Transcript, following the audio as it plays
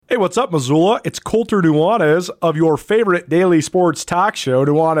Hey, what's up, Missoula? It's Colter Nuanez of your favorite daily sports talk show,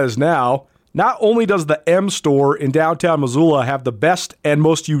 Nuanez Now. Not only does the M store in downtown Missoula have the best and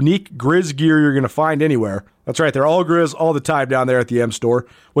most unique Griz gear you're going to find anywhere. That's right, they're all Griz all the time down there at the M store,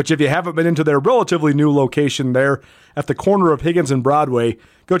 which if you haven't been into their relatively new location there at the corner of Higgins and Broadway,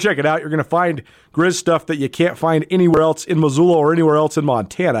 go check it out. You're going to find Griz stuff that you can't find anywhere else in Missoula or anywhere else in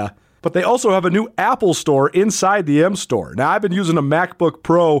Montana. But they also have a new Apple store inside the M store. Now, I've been using a MacBook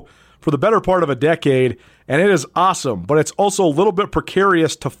Pro for the better part of a decade, and it is awesome, but it's also a little bit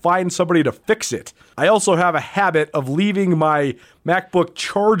precarious to find somebody to fix it. I also have a habit of leaving my MacBook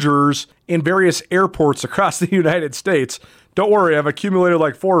chargers in various airports across the United States. Don't worry, I've accumulated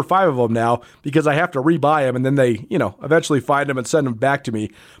like 4 or 5 of them now because I have to rebuy them, and then they, eventually find them and send them back to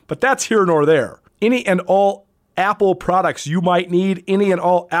me. But that's here nor there. Any and all Apple products you might need, any and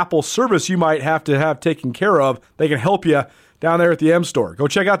all Apple service you might have to have taken care of, they can help you down there at the M store. Go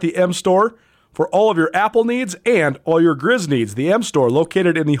check out the M store for all of your Apple needs and all your Griz needs. The M store,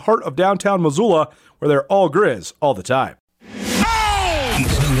 located in the heart of downtown Missoula, where they're all Griz all the time. Oh!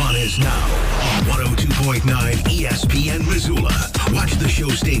 It's Nuanez Now on 102.9 ESPN Missoula. Watch the show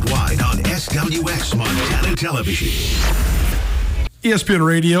statewide on SWX Montana Television. ESPN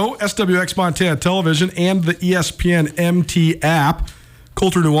Radio, SWX Montana Television, and the ESPN MT app.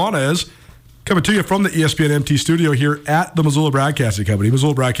 Colter Nuanez coming to you from the ESPN MT studio here at the Missoula Broadcasting Company.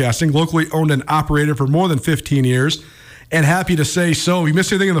 Missoula Broadcasting, locally owned and operated for more than 15 years, and happy to say so. If you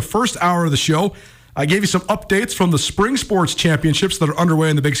missed anything in the first hour of the show, I gave you some updates from the spring sports championships that are underway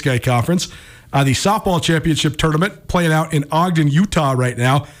in the Big Sky Conference. The softball championship tournament playing out in Ogden, Utah right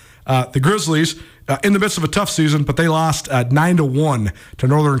now. The Grizzlies in the midst of a tough season, but they lost 9-1 to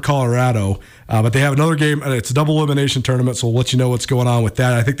Northern Colorado. But they have another game, and it's a double elimination tournament, so we'll let you know what's going on with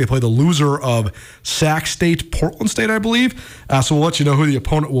that. I think they play the loser of Sac State, Portland State, I believe. So we'll let you know who the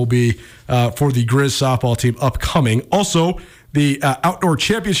opponent will be for the Griz softball team upcoming. Also, the outdoor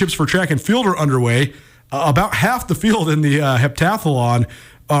championships for track and field are underway. About half the field in the heptathlon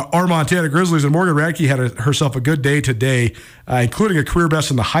our Montana Grizzlies, and Morgan Radke had herself a good day today, including a career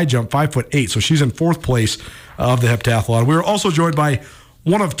best in the high jump, 5'8". So she's in 4th place of the heptathlon. We were also joined by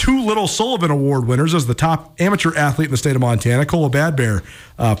one of 2 Little Sullivan Award winners as the top amateur athlete in the state of Montana, Cola Badbear,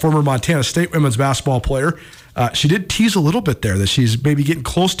 former Montana State women's basketball player. She did tease a little bit there that she's maybe getting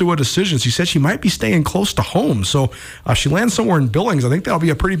close to a decision. She said she might be staying close to home. So she lands somewhere in Billings. I think that'll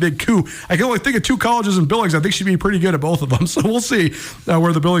be a pretty big coup. I can only think of 2 colleges in Billings. I think she'd be pretty good at both of them. So we'll see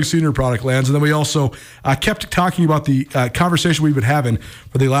where the Billings senior product lands. And then we also kept talking about the conversation we've been having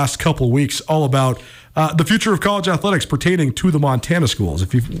for the last couple of weeks, all about the future of college athletics pertaining to the Montana schools.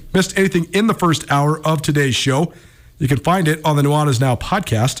 If you've missed anything in the first hour of today's show, you can find it on the Nuanez Now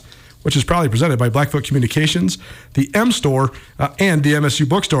podcast, which is proudly presented by Blackfoot Communications, the M Store, and the MSU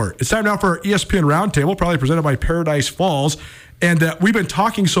Bookstore. It's time now for our ESPN Roundtable, probably presented by Paradise Falls. And we've been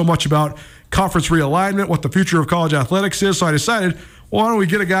talking so much about conference realignment, what the future of college athletics is, so I decided, well, why don't we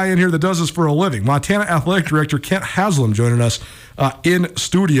get a guy in here that does this for a living? Montana Athletic Director Kent Haslam joining us in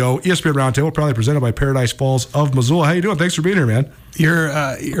studio. ESPN Roundtable, probably presented by Paradise Falls of Missoula. How you doing? Thanks for being here, man.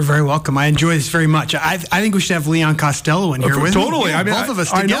 You're very welcome. I enjoy this very much. I think we should have Leon Costello in here with me. Totally. I mean, both of us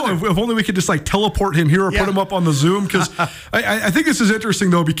together. I know. If only we could just teleport him here or put him up on the Zoom. Because I think this is interesting,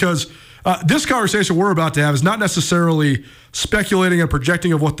 though, because this conversation we're about to have is not necessarily speculating and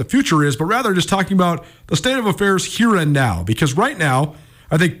projecting of what the future is, but rather just talking about the state of affairs here and now. Because right now,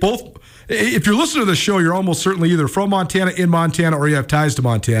 I think both, if you're listening to this show, you're almost certainly either from Montana, in Montana, or you have ties to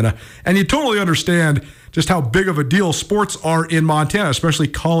Montana. And you totally understand just how big of a deal sports are in Montana, especially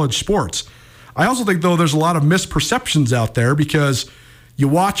college sports. I also think, though, there's a lot of misperceptions out there because you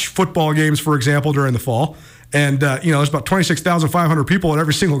watch football games, for example, during the fall, and there's about 26,500 people at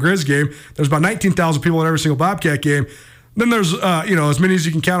every single Griz game. There's about 19,000 people at every single Bobcat game. Then there's, as many as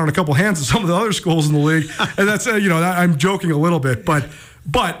you can count on a couple hands in some of the other schools in the league. And that's, I'm joking a little bit, but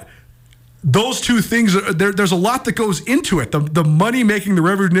those two things, there's a lot that goes into it. The money making, the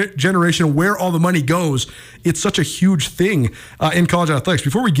revenue generation, where all the money goes, it's such a huge thing in college athletics.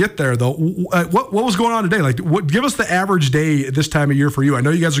 Before we get there, though, what was going on today? Give us the average day this time of year for you. I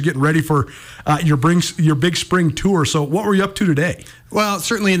know you guys are getting ready for your big spring tour. So what were you up to today? Well,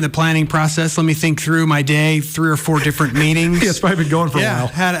 certainly in the planning process, let me think through my day, 3 or 4 different meetings. Yeah, it's probably been going for a while.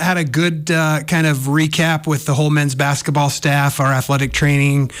 Had a good kind of recap with the whole men's basketball staff, our athletic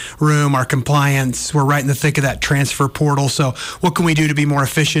training room, our compliance. We're right in the thick of that transfer portal. So what can we do to be more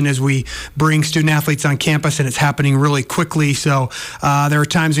efficient as we bring student athletes on campus, and it's happening really quickly. So there are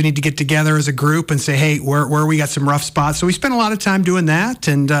times we need to get together as a group and say, hey, where we got some rough spots. So we spent a lot of time doing that.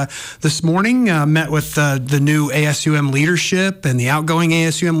 And this morning met with the new ASUM leadership and the outgoing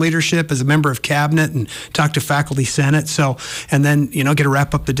ASUM leadership as a member of cabinet and talked to faculty senate. So, and then, get to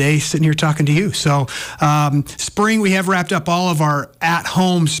wrap up the day sitting here talking to you. So spring, we have wrapped up all of our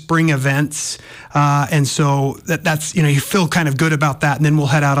at-home spring events. And so that's, you feel kind of good about that. And then we'll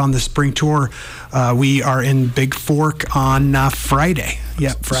head out on the spring tour. We are in Big Fork on Friday.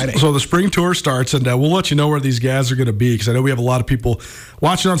 Yeah, Friday. So the spring tour starts, and we'll let you know where these guys are going to be, because I know we have a lot of people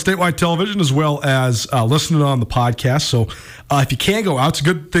watching on statewide television as well as listening on the podcast. So if you can go out, it's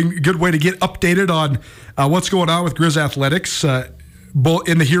a good way to get updated on what's going on with Griz athletics, both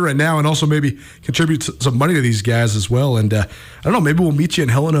in the here and now, and also maybe contribute some money to these guys as well. And I don't know, maybe we'll meet you in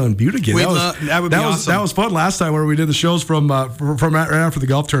Helena and Butte again. That would be awesome. That was fun last time where we did the shows from right after the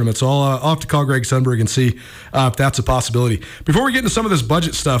golf tournament. So I'll have to call Greg Sundberg and see if that's a possibility. Before we get into some of this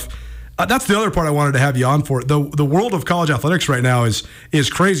budget stuff, that's the other part I wanted to have you on for. The world of college athletics right now is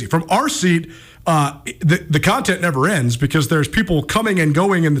crazy. From our seat, the content never ends, because there's people coming and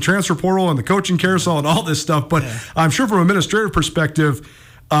going in the transfer portal and the coaching carousel and all this stuff. But I'm sure from an administrative perspective,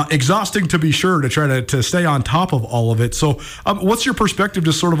 exhausting to be sure to try to stay on top of all of it. So what's your perspective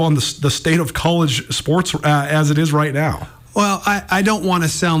just sort of on the state of college sports as it is right now? Well, I don't want to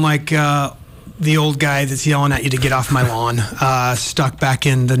sound like the old guy that's yelling at you to get off my lawn, stuck back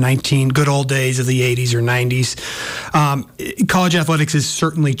in the good old days of the 80s or 90s. College athletics has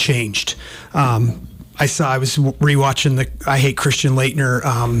certainly changed. I was rewatching the I Hate Christian Laettner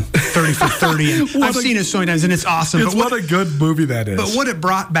 30 for 30. And I've seen it so many times, and it's awesome. What a good movie that is. But what it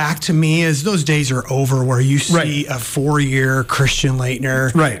brought back to me is those days are over where you see a 4-year Christian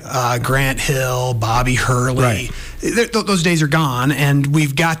Laettner, Grant Hill, Bobby Hurley. Right. Those days are gone, and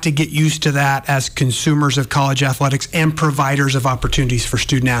we've got to get used to that as consumers of college athletics and providers of opportunities for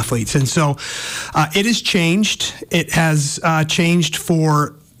student athletes. And so it has changed. It has changed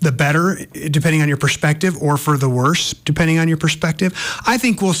for the better, depending on your perspective, or for the worse, depending on your perspective. I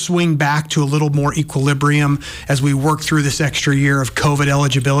think we'll swing back to a little more equilibrium as we work through this extra year of COVID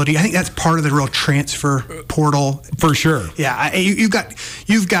eligibility. I think that's part of the real transfer portal. For sure. Yeah, you've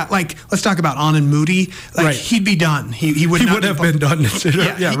got like, let's talk about Anand Moody. Like, he'd be done. He would have been done.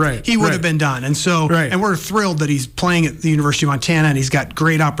 He would have been done. And so, and we're thrilled that he's playing at the University of Montana, and he's got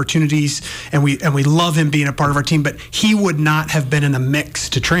great opportunities, and we love him being a part of our team, but he would not have been in the mix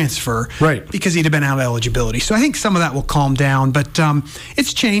to transfer, because he'd have been out of eligibility. So I think some of that will calm down, but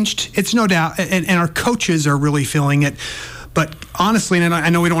it's changed. It's no doubt, and our coaches are really feeling it. But honestly, and I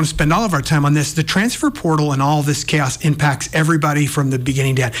know we don't want to spend all of our time on this, the transfer portal and all this chaos impacts everybody from the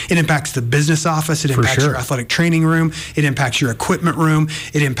beginning to end. It impacts the business office. It impacts your athletic training room. It impacts your equipment room.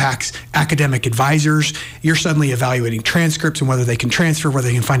 It impacts academic advisors. You're suddenly evaluating transcripts and whether they can transfer, whether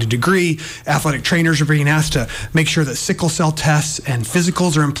they can find a degree. Athletic trainers are being asked to make sure that sickle cell tests and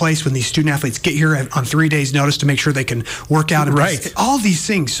physicals are in place when these student athletes get here on 3 days' notice to make sure they can work out. And all these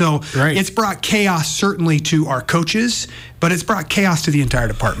things. So it's brought chaos certainly to our coaches, but it's brought chaos to the entire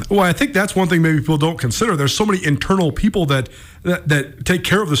department. Well, I think that's one thing maybe people don't consider. There's so many internal people that take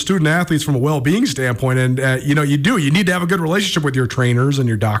care of the student athletes from a well-being standpoint, and you need to have a good relationship with your trainers and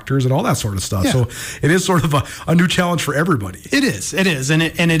your doctors and all that sort of stuff. So it is sort of a new challenge for everybody. It is, and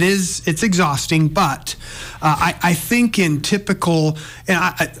it's exhausting. But I think in typical, and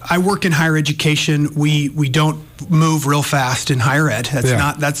I work in higher education. We don't move real fast in higher ed.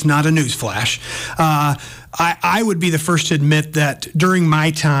 That's not a news flash. I would be the first to admit that during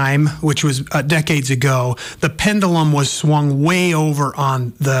my time, which was decades ago, the pendulum was swung way over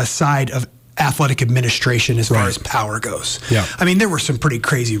on the side of athletic administration as far as power goes. Yeah. I mean, there were some pretty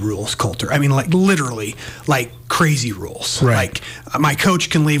crazy rules, Coulter. I mean, like literally, like crazy rules. Like my coach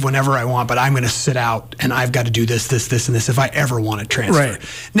can leave whenever I want, but I'm going to sit out and I've got to do this, and this if I ever want to transfer.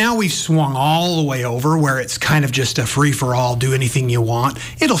 Now we've swung all the way over where it's kind of just a free for all, do anything you want.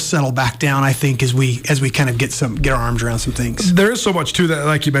 It'll settle back down, I think, as we kind of get our arms around some things. There is so much to that,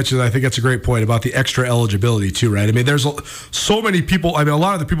 like you mentioned. I think that's a great point about the extra eligibility too, right? I mean, there's so many people. I mean, a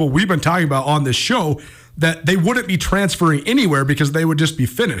lot of the people we've been talking about on this show, that they wouldn't be transferring anywhere because they would just be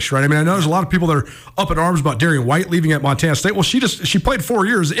finished, right? I mean, I know there's a lot of people that are up in arms about Darian White leaving at Montana State. Well, she played 4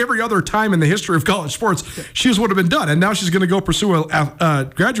 years. Every other time in the history of college sports, she would have been done, and now she's going to go pursue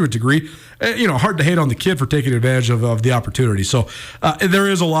a graduate degree. Hard to hate on the kid for taking advantage of the opportunity. So there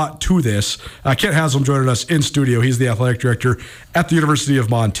is a lot to this. Kent Haslam joining us in studio. He's the athletic director at the University of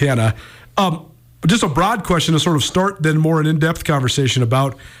Montana. Just a broad question to sort of start then more an in-depth conversation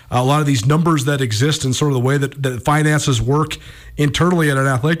about a lot of these numbers that exist and sort of the way that finances work internally at an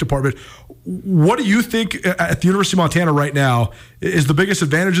athletic department. What do you think at the University of Montana right now is the biggest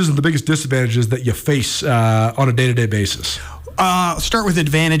advantages and the biggest disadvantages that you face on a day-to-day basis? Start with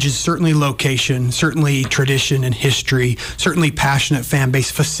advantages, certainly location, certainly tradition and history, certainly passionate fan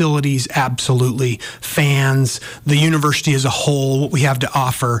base, facilities, absolutely, fans, the university as a whole, what we have to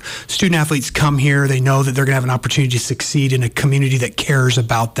offer. Student athletes come here, they know that they're going to have an opportunity to succeed in a community that cares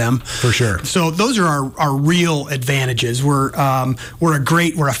about them. For sure. So those are our real advantages. We're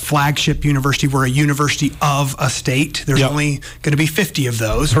a flagship university. We're a university of a state. There's only going to be 50 of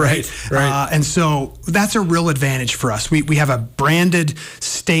those, right? And so that's a real advantage for us. We have a branded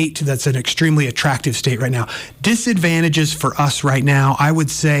state that's an extremely attractive state right now. Disadvantages for us right now, I would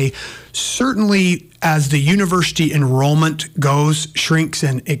say, certainly as the university enrollment shrinks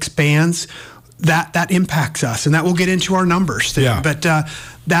and expands, that impacts us, and that will get into our numbers. But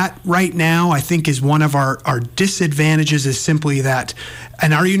that right now, I think, is one of our disadvantages, is simply that.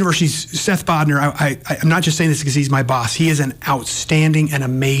 And our university's Seth Bodner, I'm not just saying this because he's my boss. He is an outstanding and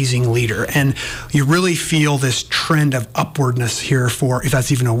amazing leader. And you really feel this trend of upwardness here, for, if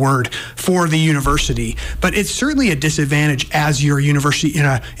that's even a word, for the university. But it's certainly a disadvantage as your university in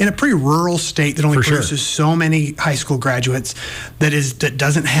a pretty rural state that only produces so many high school graduates, that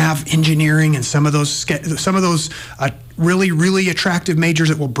doesn't have engineering and some of those really, really attractive majors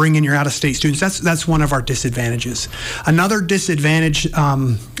that will bring in your out-of-state students. That's one of our disadvantages. Another disadvantage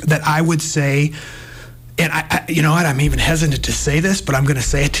that I would say, and I'm even hesitant to say this, but I'm going to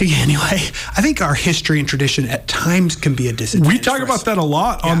say it to you anyway. I think our history and tradition at times can be a disadvantage. We talk about that a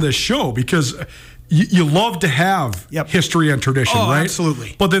lot on this show because you love to have history and tradition, right?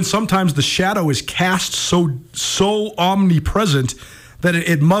 Absolutely. But then sometimes the shadow is cast so omnipresent that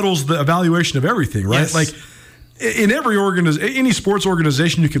it muddles the evaluation of everything, right? Yes. Like in any sports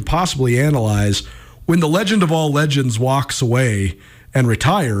organization you can possibly analyze, when the legend of all legends walks away and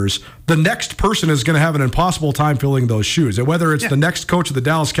retires, the next person is going to have an impossible time filling those shoes. And whether it's the next coach of the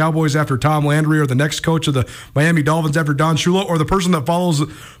Dallas Cowboys after Tom Landry, or the next coach of the Miami Dolphins after Don Shula, or the person that follows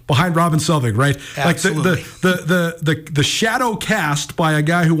behind Robin Selvig, right? Absolutely. Like the shadow cast by a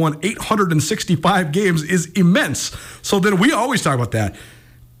guy who won 865 games is immense. So then we always talk about that.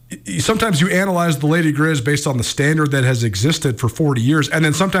 Sometimes you analyze the Lady Griz based on the standard that has existed for 40 years, and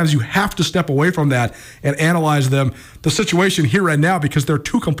then sometimes you have to step away from that and analyze the situation here and now, because they're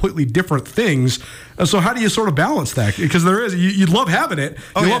two completely different things. And so how do you sort of balance that? Because you love having it.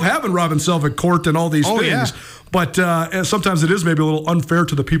 You love having Robin Selvig court and all these things. Yeah. But sometimes it is maybe a little unfair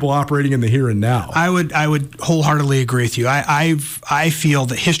to the people operating in the here and now. I would wholeheartedly agree with you. I feel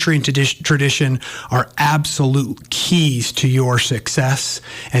that history and tradition are absolute keys to your success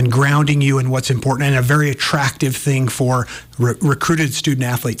and grounding you in what's important, and a very attractive thing for recruited student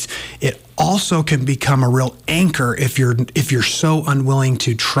athletes. It also can become a real anchor if you're so unwilling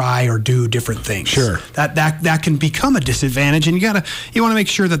to try or do different things. Sure. That can become a disadvantage, and you want to make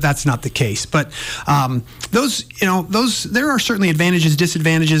sure that that's not the case. But there are certainly advantages,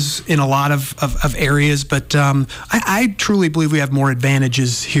 disadvantages in a lot of areas, but I truly believe we have more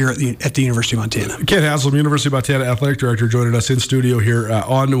advantages here at the University of Montana. Kent Haslam, University of Montana Athletic Director, joining us in studio here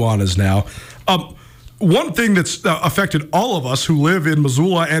on Nuanez now. One thing that's affected all of us who live in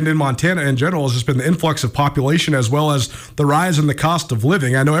Missoula and in Montana in general has just been the influx of population, as well as the rise in the cost of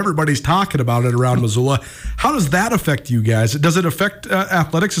living. I know everybody's talking about it around Missoula. How does that affect you guys? Does it affect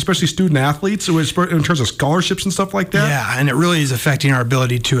athletics, especially student athletes, in terms of scholarships and stuff like that? Yeah, and it really is affecting our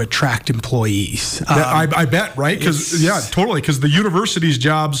ability to attract employees. I bet, right? Totally. Because the university's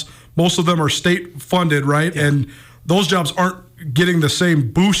jobs, most of them are state funded, right? Yeah. And those jobs aren't getting the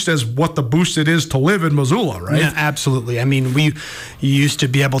same boost as what the boost it is to live in Missoula, right? Yeah, absolutely. I mean, you used to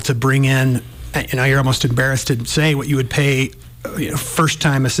be able to bring in, you're almost embarrassed to say what you would pay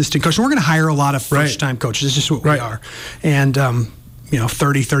first-time assistant coach. And we're going to hire a lot of first-time coaches. It's just what we are. And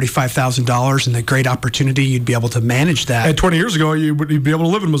 $30,000, $35,000, and a great opportunity, you'd be able to manage that. And 20 years ago, you'd be able to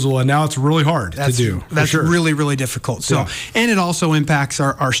live in Missoula, and now it's really hard to do. That's really, really difficult. So, and it also impacts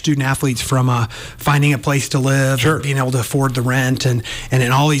our student athletes from finding a place to live, and being able to afford the rent, and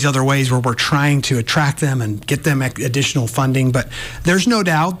in all these other ways where we're trying to attract them and get them additional funding. But there's no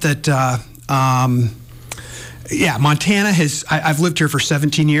doubt that Yeah, Montana has. I've lived here for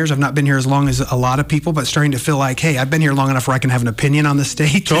 17 years. I've not been here as long as a lot of people, but starting to feel like, hey, I've been here long enough where I can have an opinion on the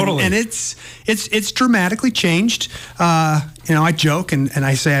state. Totally. And it's dramatically changed. I joke and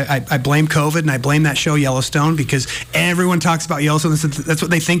I say I blame COVID and I blame that show Yellowstone because everyone talks about Yellowstone. That's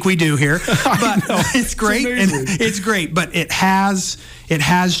what they think we do here. But it's great. It's great, but it has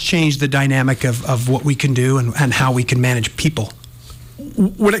changed the dynamic of what we can do and how we can manage people.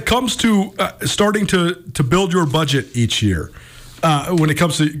 When it comes to starting to build your budget each year, when it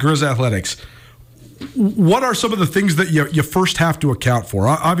comes to Griz Athletics, what are some of the things that you first have to account for?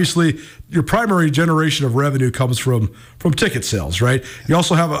 Obviously, your primary generation of revenue comes from ticket sales, right? You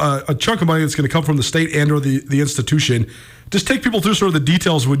also have a chunk of money that's going to come from the state and or the institution. Just take people through sort of the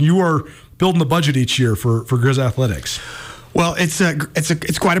details when you are building the budget each year for Griz Athletics. Well,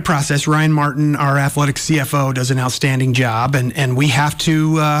 it's quite a process. Ryan Martin, our athletic CFO, does an outstanding job, and we have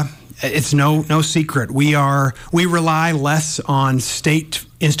to. It's no secret. We rely less on state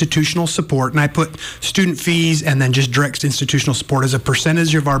institutional support, and I put student fees and then just direct institutional support as a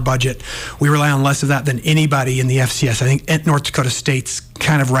percentage of our budget. We rely on less of that than anybody in the FCS. I think North Dakota State's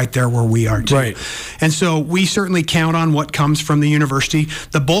kind of right there where we are too. Right. And so we certainly count on what comes from the university.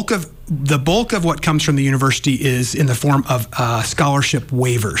 The bulk of what comes from the university is in the form of scholarship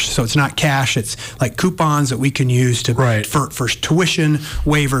waivers. So it's not cash; it's like coupons that we can use for tuition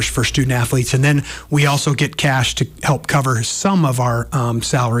waivers for student athletes, and then we also get cash to help cover some of our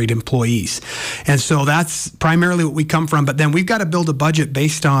salaried employees. And so that's primarily what we come from. But then we've got to build a budget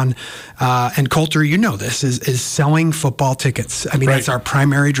based on, and Coulter, you know this, is selling football tickets. I mean, that's our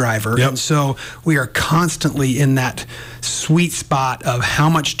primary driver. Yep. And so we are constantly in that sweet spot of how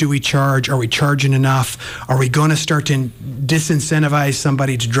much do we charge? Are we charging enough? Are we going to start to disincentivize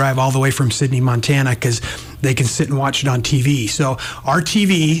somebody to drive all the way from Sydney, Montana because they can sit and watch it on TV? So our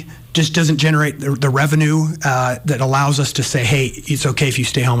TV just doesn't generate the revenue that allows us to say, hey, it's okay if you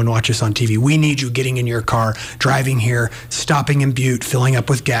stay home and watch us on TV. We need you getting in your car, driving here, stopping in Butte, filling up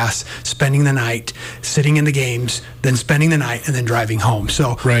with gas, spending the night, sitting in the games, then spending the night, and then driving home.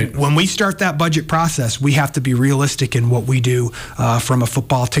 So when we start that budget process, we have to be realistic in what we do from a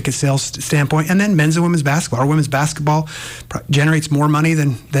football ticket sales standpoint. And then men's and women's basketball. Our women's basketball generates more money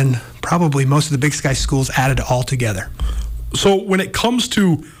than probably most of the Big Sky schools added all together. So when it comes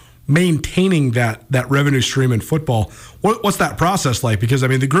to maintaining that revenue stream in football, what's that process like? Because I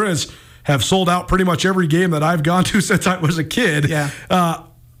mean, the Griz have sold out pretty much every game that I've gone to since I was a kid. Yeah.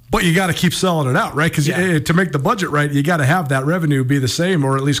 But you got to keep selling it out, right? Because to make the budget right, you got to have that revenue be the same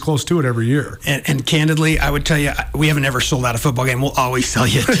or at least close to it every year. And candidly, I would tell you, we haven't ever sold out a football game. We'll always sell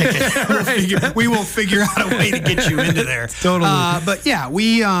you a ticket. We will figure out a way to get you into there. Totally. But yeah,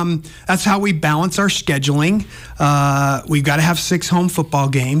 that's how we balance our scheduling. We've got to have 6 home football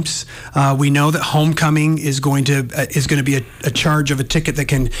games. We know that homecoming is going to be a charge of a ticket that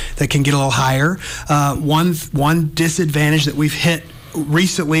can get a little higher. One disadvantage that we've hit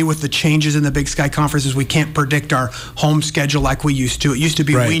recently with the changes in the Big Sky Conference is we can't predict our home schedule like we used to. It used to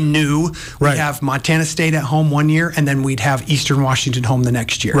be we knew we'd have Montana State at home one year and then we'd have Eastern Washington home the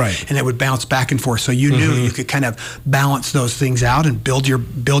next year. Right. And it would bounce back and forth. So you knew you could kind of balance those things out and build your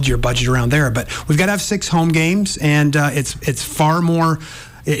budget around there. But we've got to have 6 home games, and it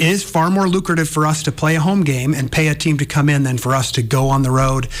is far more lucrative for us to play a home game and pay a team to come in than for us to go on the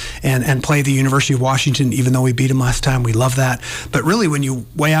road and play the University of Washington, even though we beat them last time. We love that. But really, when you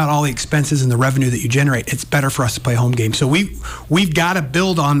weigh out all the expenses and the revenue that you generate, it's better for us to play a home game. So we've got to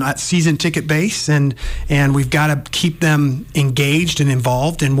build on that season ticket base, and we've got to keep them engaged and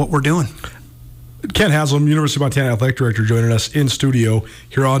involved in what we're doing. Kent Haslam, University of Montana Athletic Director, joining us in studio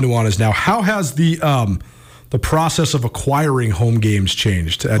here on Nuanez Now. How has the process of acquiring home games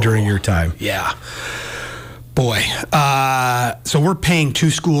changed during your time? Yeah. Boy. So we're paying 2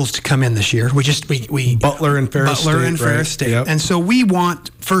 schools to come in this year. We Butler and Ferris State. Butler and Ferris State. Yep. And so we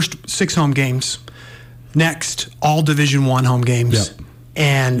want first 6 home games, next all Division I home games, yep.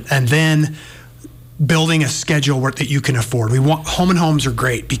 and then building a schedule that you can afford. We want home and homes are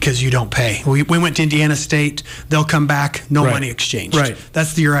great because you don't pay. We went to Indiana State. They'll come back, no money exchanged. Right.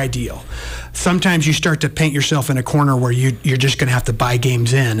 That's your ideal. Sometimes you start to paint yourself in a corner where you're just going to have to buy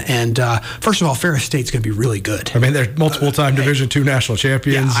games in. And first of all, Ferris State's going to be really good. I mean, they're multiple-time Division II national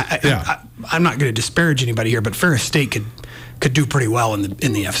champions. I'm not going to disparage anybody here, but Ferris State could do pretty well in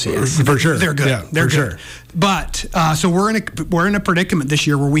the FCS. For sure. They're good. Yeah, They're for good. sure. But so we're in a predicament this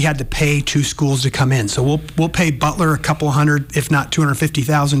year where we had to pay 2 schools to come in. So we'll pay Butler a couple hundred, if not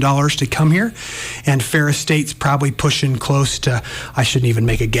 $250,000 to come here, and Ferris State's probably pushing close to, I shouldn't even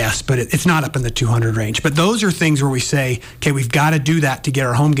make a guess, but it's not up in the 200 range. But those are things where we say, okay, we've got to do that to get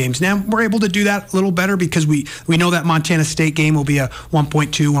our home games. Now we're able to do that a little better because we know that Montana State game will be a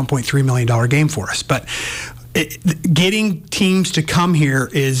 $1.3 million game for us. But getting teams to come here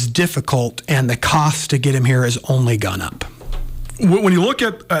is difficult, and the cost to get them here has only gone up. When you look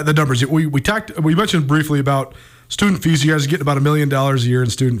at the numbers, we mentioned briefly about student fees. You guys are getting about $1 million a year in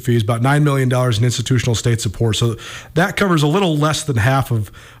student fees, about $9 million in institutional state support. So that covers a little less than half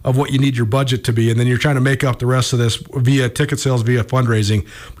of what you need your budget to be. And then you're trying to make up the rest of this via ticket sales, via fundraising.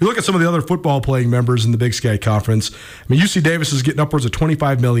 We look at some of the other football playing members in the Big Sky Conference. I mean, UC Davis is getting upwards of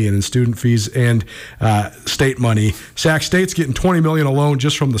 $25 million in student fees and state money. Sac State's getting $20 million alone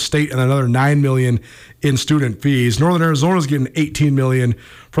just from the state, and another $9 million in student fees. Northern Arizona's getting $18 million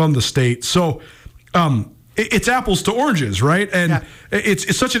from the state. So, it's apples to oranges, right? And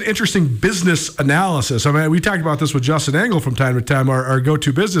it's such an interesting business analysis. I mean, we talked about this with Justin Engel from time to time, our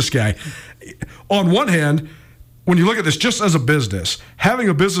go-to business guy. On one hand, when you look at this just as a business, having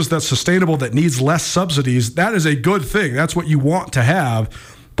a business that's sustainable, that needs less subsidies, that is a good thing. That's what you want to have.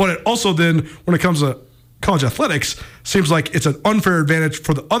 But it also then, when it comes to college athletics, seems like it's an unfair advantage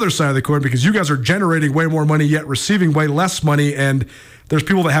for the other side of the coin because you guys are generating way more money yet receiving way less money, and there's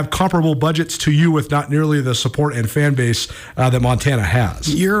people that have comparable budgets to you with not nearly the support and fan base that Montana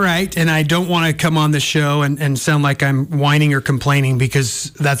has. You're right, and I don't want to come on the show and sound like I'm whining or complaining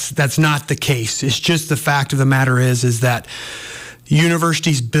because that's not the case. It's just the fact of the matter is that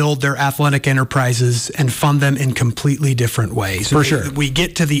universities build their athletic enterprises and fund them in completely different ways. For sure. We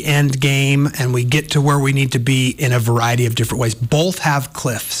get to the end game and we get to where we need to be in a variety of different ways. Both have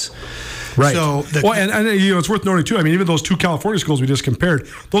cliffs. Right. So and it's worth noting too. I mean, even those 2 California schools we just compared,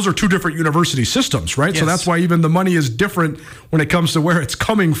 those are 2 different university systems, right? Yes. So that's why even the money is different when it comes to where it's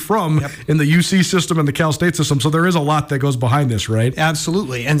coming from in the UC system and the Cal State system. So there is a lot that goes behind this, right?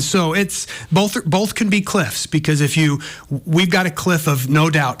 Absolutely. And so it's both can be cliffs because we've got a cliff of no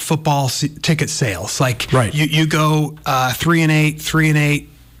doubt football ticket sales. Like you go 3-8,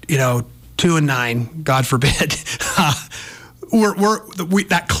 3-8, 2-9, God forbid.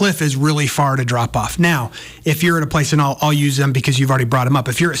 That cliff is really far to drop off. Now, if you're at a place, and I'll use them because you've already brought them up.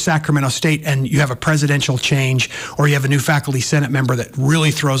 If you're at Sacramento State and you have a presidential change or you have a new faculty senate member that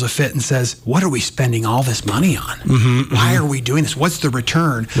really throws a fit and says, what are we spending all this money on? Why are we doing this? What's the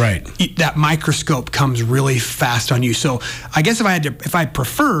return? Right. That microscope comes really fast on you. So I guess I'd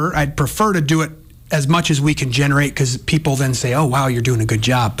prefer to do it as much as we can generate because people then say, oh, wow, you're doing a good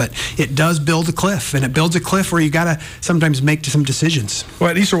job. But it does build a cliff, and it builds a cliff where you got to sometimes make some decisions.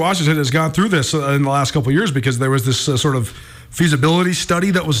 Well, Eastern Washington has gone through this in the last couple of years because there was this sort of feasibility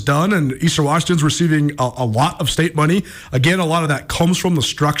study that was done, and Eastern Washington's receiving a lot of state money. Again, a lot of that comes from the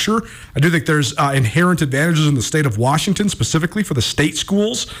structure. I do think there's inherent advantages in the state of Washington, specifically for the state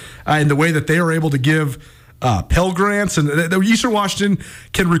schools, in the way that they are able to give Pell Grants, and Eastern Washington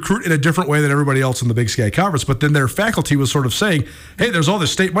can recruit in a different way than everybody else in the Big Sky Conference. But then their faculty was sort of saying, hey, there's all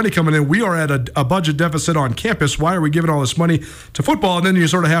this state money coming in. We are at a budget deficit on campus. Why are we giving all this money to football? And then you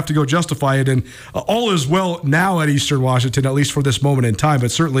sort of have to go justify it. And all is well now at Eastern Washington, at least for this moment in time,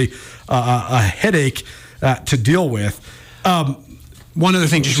 but certainly a headache to deal with. One other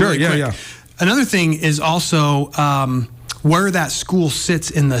thing, just really quick. Yeah. Another thing is also where that school sits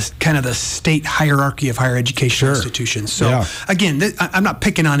in the kind of the state hierarchy of higher education institutions. So again, I'm not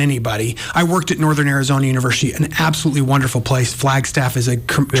picking on anybody. I worked at Northern Arizona University, an absolutely wonderful place. Flagstaff is a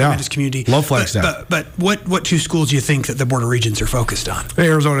tremendous community. Love Flagstaff. But what 2 schools do you think that the Board of Regents are focused on?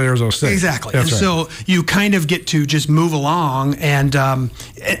 Arizona and Arizona State. Exactly. That's right. So you kind of get to just move along, and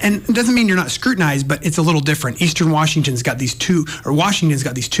it doesn't mean you're not scrutinized, but it's a little different. Eastern Washington's got these 2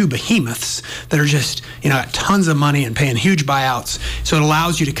 behemoths that are just got tons of money and paying huge buyouts. So it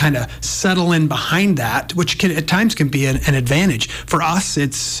allows you to kind of settle in behind that, which at times can be an advantage. For us,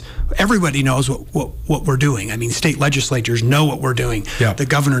 it's everybody knows what we're doing. I mean, state legislatures know what we're doing. Yeah. The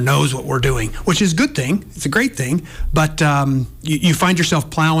governor knows what we're doing, which is a good thing. It's a great thing. But you find yourself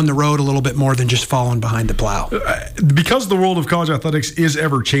plowing the road a little bit more than just following behind the plow. Because the world of college athletics is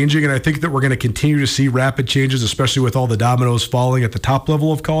ever changing, and I think that we're going to continue to see rapid changes, especially with all the dominoes falling at the top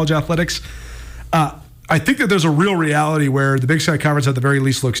level of college athletics. I think that there's a real reality where the Big Sky Conference at the very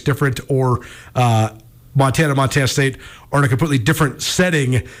least looks different or Montana State are in a completely different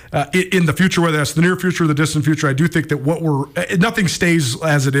setting in the future, whether that's the near future or the distant future. I do think that nothing stays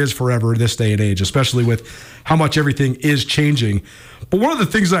as it is forever in this day and age, especially with how much everything is changing. But one of the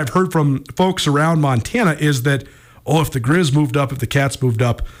things that I've heard from folks around Montana is that, if the Griz moved up, if the Cats moved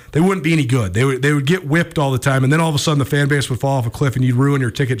up, they wouldn't be any good. They would get whipped all the time, and then all of a sudden the fan base would fall off a cliff and you'd ruin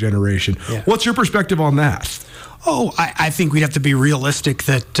your ticket generation. Yeah. What's your perspective on that? I think we'd have to be realistic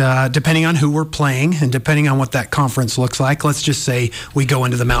that depending on who we're playing and depending on what that conference looks like, let's just say we go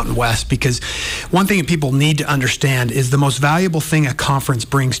into the Mountain West, because one thing that people need to understand is the most valuable thing a conference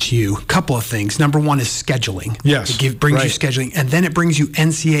brings to you, a couple of things. Number one is scheduling. Yes. It brings you scheduling, and then it brings you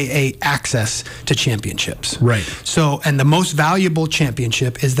NCAA access to championships. Right. So, and the most valuable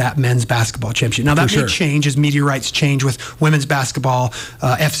championship is that men's basketball championship. Now, that may change as media rights change with women's basketball,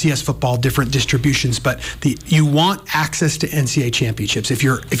 FCS football, different distributions, but you want access to NCAA championships. If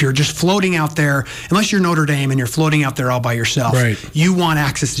you're just floating out there, unless you're Notre Dame and you're floating out there all by yourself, you want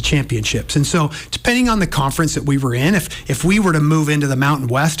access to championships. And so, depending on the conference that we were in, if we were to move into the Mountain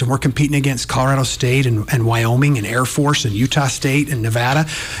West and we're competing against Colorado State and Wyoming and Air Force and Utah State and Nevada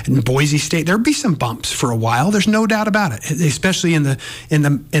and Boise State, there'd be some bumps for a while. There's no doubt about it, especially in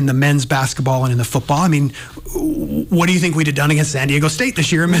the men's basketball and in the football. I mean, what do you think we'd have done against San Diego State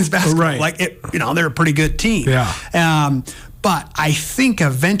this year in men's basketball? They're a pretty good team. Yeah. But I think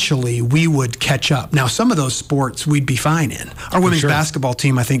eventually we would catch up. Now, some of those sports we'd be fine in. Our women's basketball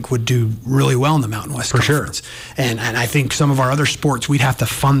team, I think, would do really well in the Mountain West Conference. And I think some of our other sports, we'd have to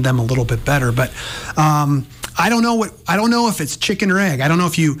fund them a little bit better. But I don't know if it's chicken or egg. I don't know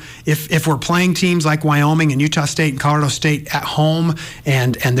if we're playing teams like Wyoming and Utah State and Colorado State at home,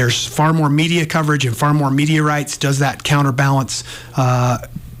 and there's far more media coverage and far more media rights. Does that counterbalance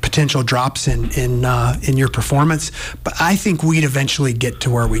potential drops in your performance? But I think we'd eventually get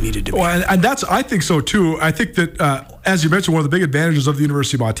to where we needed to be. Well, and I think so too. I think that as you mentioned, one of the big advantages of the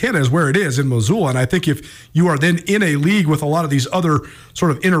University of Montana is where it is in Missoula. And I think if you are then in a league with a lot of these other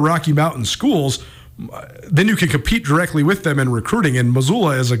sort of inner Rocky Mountain schools, then you can compete directly with them in recruiting. And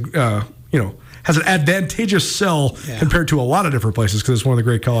Missoula is has an advantageous sell compared to a lot of different places because it's one of the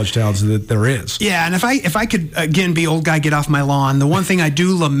great college towns that there is. Yeah, and if I could, again, be old guy, get off my lawn, the one thing I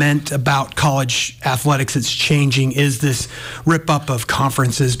do lament about college athletics that's changing is this rip-up of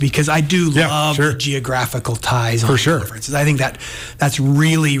conferences, because I do love the geographical ties on conferences. I think that's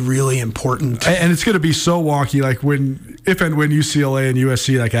really, really important. And it's going to be so wonky, like if and when UCLA and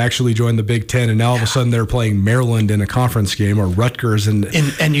USC actually join the Big Ten, and now all of a sudden they're playing Maryland in a conference game, or Rutgers, and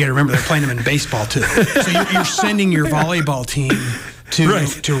you got to remember they're playing them in baseball too. So you're sending your volleyball team to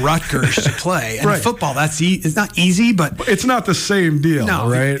Rutgers to play. And football, it's not easy, but it's not the same deal,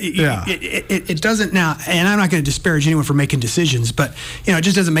 right? It doesn't now, and I'm not going to disparage anyone for making decisions, but it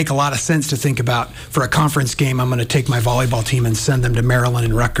just doesn't make a lot of sense to think about, for a conference game, I'm going to take my volleyball team and send them to Maryland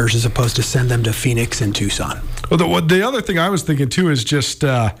and Rutgers as opposed to send them to Phoenix and Tucson. Well, the other thing I was thinking too is just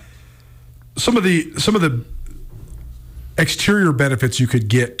some of the exterior benefits you could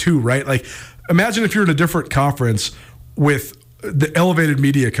get too, right? Like, imagine if you're in a different conference with the elevated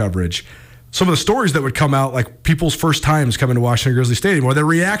media coverage, some of the stories that would come out, like people's first times coming to Washington Grizzly Stadium, or their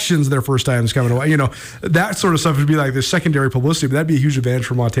reactions their first times coming to, that sort of stuff would be like the secondary publicity, but that'd be a huge advantage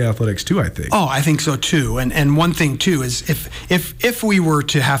for Montana athletics too, I think. Oh, I think so too. And one thing too is if we were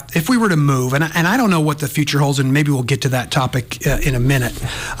to move, and I don't know what the future holds, and maybe we'll get to that topic in a minute.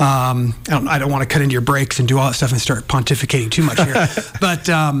 I don't want to cut into your breaks and do all that stuff and start pontificating too much here. But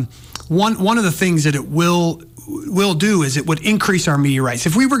one of the things that it will do is it would increase our media rights.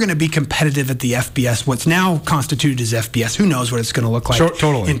 If we were going to be competitive at the FBS, what's now constituted as FBS, who knows what it's going to look like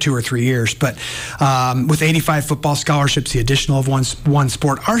in 2 or 3 years. But with 85 football scholarships, the additional of one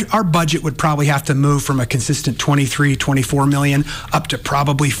sport, our budget would probably have to move from a consistent 23, 24 million up to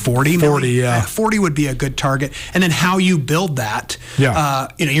probably 40 million. 40, yeah. 40 would be a good target. And then how you build that,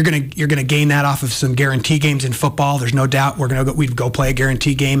 you're going to gain that off of some guarantee games in football. There's no doubt we'd go play a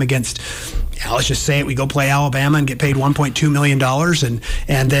guarantee game against, let's just say it, we go play Alabama and get paid $1.2 million,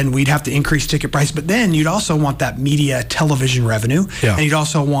 and then we'd have to increase ticket price. But then you'd also want that media television revenue, and you'd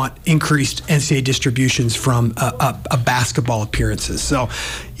also want increased NCAA distributions from a basketball appearances. So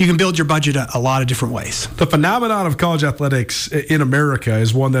you can build your budget a lot of different ways. The phenomenon of college athletics in America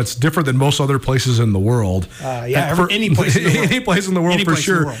is one that's different than most other places in the world. Any place in the world. Any place in the world, for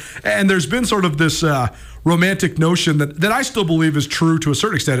sure. And there's been sort of this romantic notion that I still believe is true to a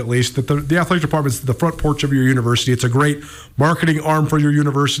certain extent, at least, that the athletic department is the front porch of your university. It's a great marketing arm for your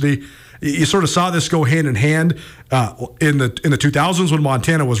university. You sort of saw this go hand in hand in the 2000s when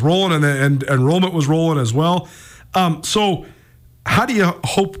Montana was rolling and enrollment was rolling as well. So How do you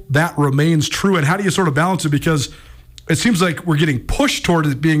hope that remains true, and how do you sort of balance it? Because it seems like we're getting pushed toward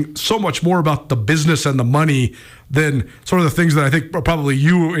it being so much more about the business and the money than sort of the things that I think probably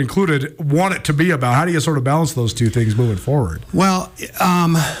you included want it to be about. How do you sort of balance those two things moving forward? Well,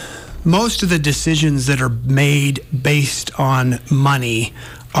 most of the decisions that are made based on money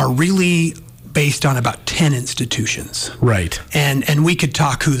are really based on about 10 institutions. Right. And we could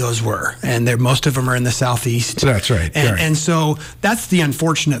talk who those were. And most of them are in the Southeast. That's right. And so that's the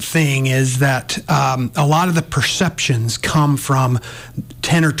unfortunate thing, is that a lot of the perceptions come from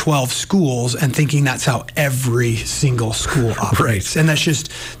 10 or 12 schools and thinking that's how every single school operates. Right. And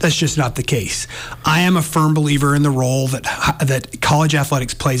that's just not the case. I am a firm believer in the role that college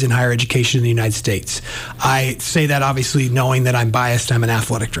athletics plays in higher education in the United States. I say that obviously knowing that I'm biased. I'm an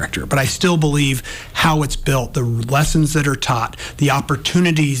athletic director, but I still believe how it's built, the lessons that are taught, the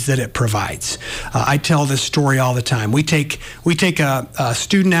opportunities that it provides. I tell this story all the time. We take a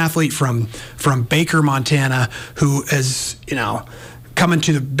student athlete from Baker, Montana, who is, coming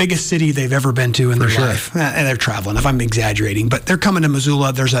to the biggest city they've ever been to in their life. And they're traveling, if I'm exaggerating, but they're coming to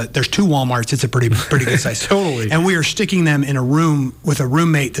Missoula. There's 2 Walmarts. It's a pretty good size. Totally. And we are sticking them in a room with a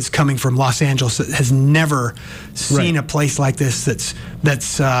roommate that's coming from Los Angeles that has never seen a place like this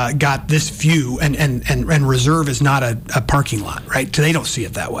that's got this view, and Reserve is not a parking lot, right? So they don't see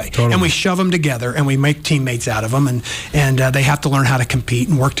it that way. Totally. And we shove them together and we make teammates out of them, and they have to learn how to compete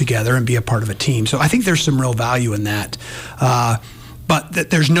and work together and be a part of a team. So I think there's some real value in that. But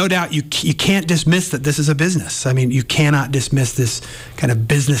there's no doubt you can't dismiss that this is a business. I mean, you cannot dismiss this kind of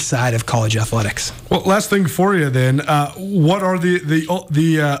business side of college athletics. Well, last thing for you then, what are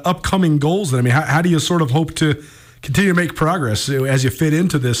the upcoming goals then? I mean, how do you sort of hope to continue to make progress as you fit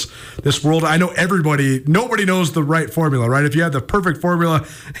into this world? I know nobody knows the right formula, right? If you had the perfect formula,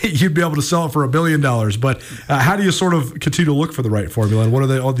 you'd be able to sell it for $1 billion. But how do you sort of continue to look for the right formula, and what are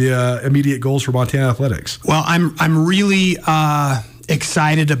the immediate goals for Montana athletics? Well, I'm really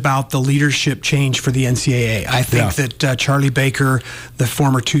excited about the leadership change for the NCAA. I think that Charlie Baker, the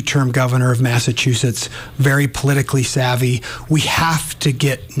former 2-term governor of Massachusetts, very politically savvy. We have to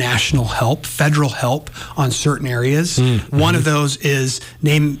get national help, federal help on certain areas. One of those is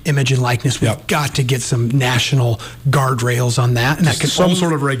name, image, and likeness. We've got to get some national guardrails on that. And that some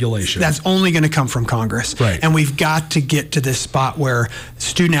sort of regulation. That's only going to come from Congress. Right. And we've got to get to this spot where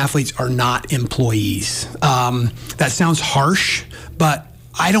student athletes are not employees. That sounds harsh, but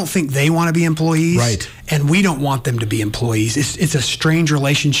I don't think they want to be employees, right? And we don't want them to be employees. It's a strange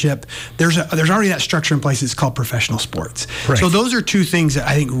relationship. There's already that structure in place. It's called professional sports. Right. So those are 2 things that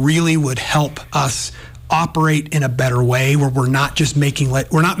I think really would help us operate in a better way, where we're not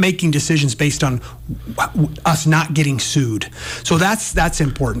making decisions based on us not getting sued. So that's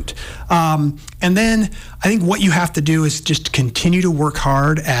important. And then I think what you have to do is just continue to work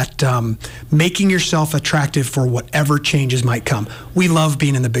hard at making yourself attractive for whatever changes might come. We love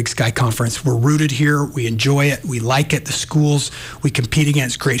being in the Big Sky Conference. We're rooted here. We enjoy it. We like it. The schools we compete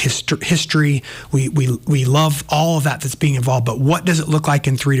against, great history. We love all of that's being involved. But what does it look like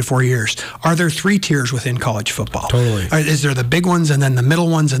in 3 to 4 years? Are there 3 tiers within college football? Totally. Is there the big ones and then the middle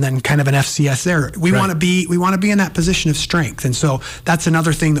ones and then kind of an FCS there? We want to be in that position of strength. And so that's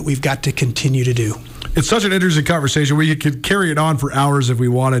another thing that we've got to continue to do. It's such an interesting conversation. We could carry it on for hours if we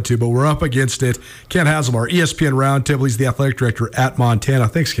wanted to, but we're up against it. Kent Haslam, our ESPN Roundtable. He's the athletic director at Montana.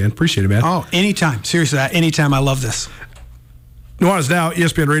 Thanks, Ken. Appreciate it, man. Oh, anytime. Seriously, anytime. I love this. Nuanez now,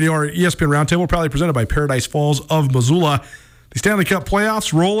 ESPN Radio, our ESPN Roundtable, proudly presented by Paradise Falls of Missoula. The Stanley Cup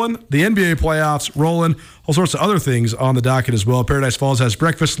playoffs rolling, the NBA playoffs rolling, all sorts of other things on the docket as well. Paradise Falls has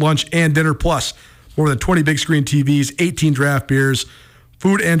breakfast, lunch, and dinner, plus more than 20 big screen TVs, 18 draft beers,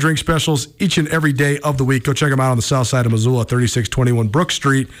 food and drink specials each and every day of the week. Go check them out on the south side of Missoula, 3621 Brook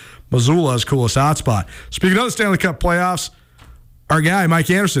Street, Missoula's coolest hotspot. Speaking of the Stanley Cup playoffs, our guy, Mike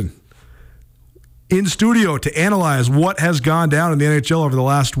Anderson, in studio to analyze what has gone down in the NHL over the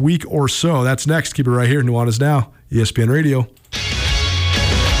last week or so. That's next. Keep it right here. Nuanez Now, ESPN Radio.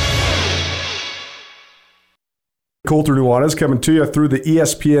 Colter Nuanez coming to you through the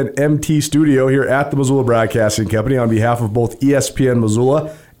ESPN MT studio here at the Missoula Broadcasting Company on behalf of both ESPN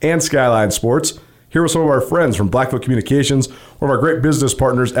Missoula and Skyline Sports. Here with some of our friends from Blackfoot Communications, one of our great business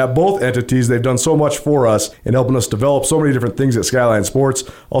partners at both entities. They've done so much for us in helping us develop so many different things at Skyline Sports.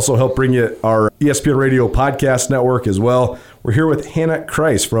 Also help bring you our ESPN Radio podcast network as well. We're here with Hannah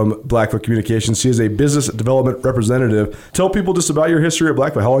Kreis from Blackfoot Communications. She is a business development representative. Tell people just about your history at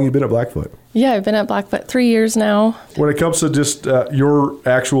Blackfoot. How long have you been at Blackfoot? Yeah, I've been at Blackfoot 3 years now. When it comes to just your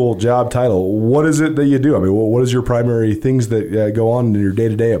actual job title, what is it that you do? I mean, what is your primary things that go on in your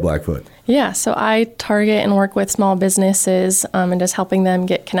day-to-day at Blackfoot? Yeah, so I target and work with small businesses and just helping them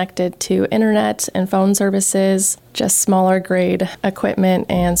get connected to internet and phone services, just smaller grade equipment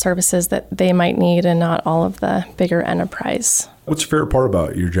and services that they might need and not all of the bigger enterprise. What's your favorite part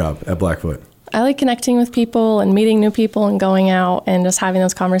about your job at Blackfoot? I like connecting with people and meeting new people and going out and just having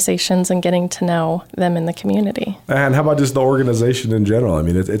those conversations and getting to know them in the community. And how about just the organization in general? I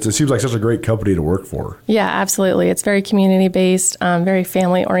mean, it seems like such a great company to work for. Yeah, absolutely. It's very community-based, very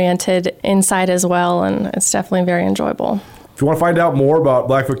family-oriented inside as well, and it's definitely very enjoyable. If you want to find out more about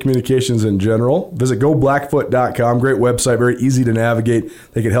Blackfoot Communications in general, visit goblackfoot.com. Great website, very easy to navigate.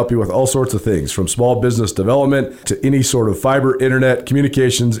 They can help you with all sorts of things, from small business development to any sort of fiber, internet,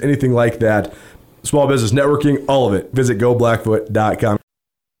 communications, anything like that. Small business networking, all of it. Visit goblackfoot.com.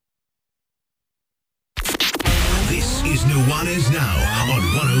 This is Nuanez Now on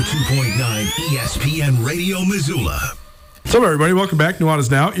 102.9 ESPN Radio Missoula. What's up, everybody? Welcome back.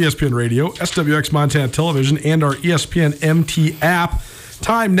 Nuanez Now, ESPN Radio, SWX Montana Television, and our ESPN MT app.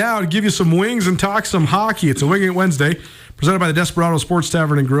 Time now to give you some wings and talk some hockey. It's a Wing It Wednesday, presented by the Desperado Sports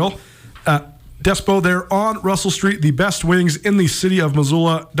Tavern and Grill. Despo, they're on Russell Street, the best wings in the city of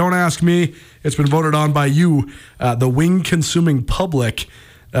Missoula. Don't ask me. It's been voted on by you, the wing-consuming public,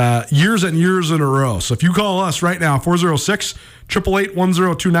 years and years in a row. So if you call us right now,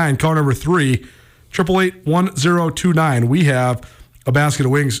 406-888-1029, call number 3, 888-1029. We have a basket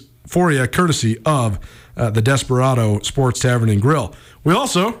of wings for you, courtesy of the Desperado Sports Tavern and Grill. We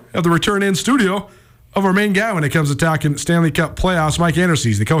also have the return in studio of our main guy when it comes to talking Stanley Cup playoffs, Mike Anderson.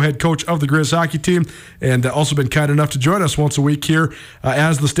 He's the co-head coach of the Griz hockey team and also been kind enough to join us once a week here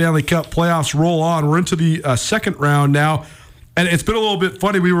as the Stanley Cup playoffs roll on. We're into the second round now, and it's been a little bit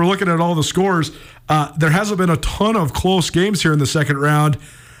funny. We were looking at all the scores. There hasn't been a ton of close games here in the second round.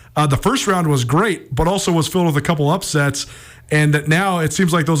 The first round was great, but also was filled with a couple upsets. And now it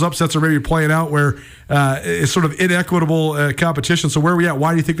seems like those upsets are maybe playing out where it's sort of inequitable competition. So where are we at?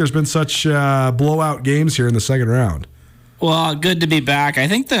 Why do you think there's been such blowout games here in the second round? Well, good to be back. I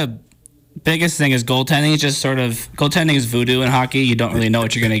think the biggest thing is goaltending. It's just goaltending is voodoo in hockey. You don't really know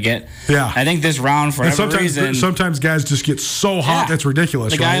what you're going to get. Yeah. I think this round, for whatever reason. Sometimes guys just get so hot, that's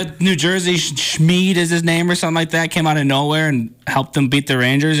ridiculous. The guy at New Jersey, Schmid is his name or something like that, came out of nowhere and helped them beat the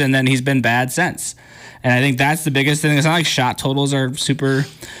Rangers, and then he's been bad since. And I think that's the biggest thing. It's not like shot totals are super,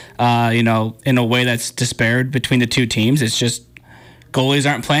 in a way that's disparate between the two teams. It's just goalies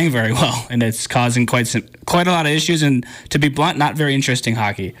aren't playing very well, and it's causing quite a lot of issues. And to be blunt, not very interesting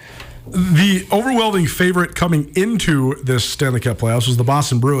hockey. The overwhelming favorite coming into this Stanley Cup playoffs was the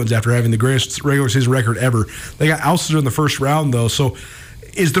Boston Bruins after having the greatest regular season record ever. They got ousted in the first round, though. So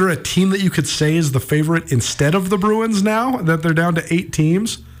is there a team that you could say is the favorite instead of the Bruins now that they're down to 8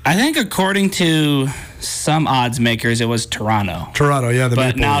 teams? I think according to some odds makers, it was Toronto. Toronto, yeah.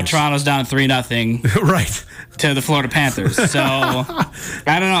 But now Toronto's down 3-0 right. to the Florida Panthers. So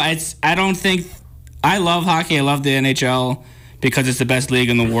I don't know. I love hockey. I love the NHL because it's the best league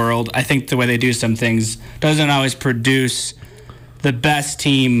in the world. I think the way they do some things doesn't always produce the best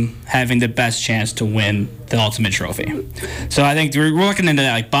team having the best chance to win the ultimate trophy. So I think we're looking into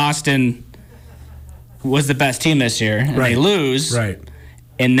that. Like Boston was the best team this year, and they lose. Right.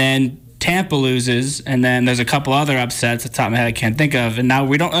 And then Tampa loses, and then there's a couple other upsets at the top of my head I can't think of. And now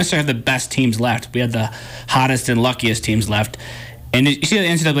we don't necessarily have the best teams left. We have the hottest and luckiest teams left. And you see the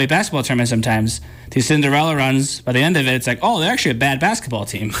NCAA basketball tournament sometimes, these Cinderella runs, by the end of it, it's like, oh, they're actually a bad basketball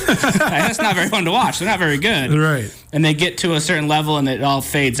team. That's not very fun to watch. They're not very good. Right. And they get to a certain level, and it all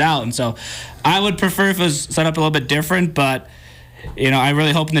fades out. And so I would prefer if it was set up a little bit different, but I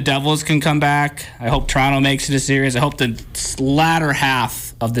really hope the Devils can come back. I hope Toronto makes it a series. I hope the latter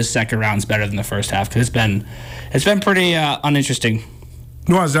half of this second round is better than the first half because it's been pretty uninteresting.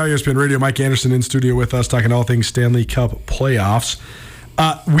 Nuanez Now, ESPN Radio. Mike Anderson in studio with us, talking all things Stanley Cup playoffs.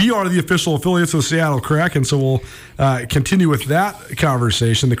 We are the official affiliates of the Seattle Kraken, so we'll continue with that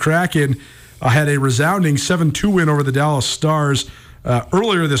conversation. The Kraken had a resounding 7-2 win over the Dallas Stars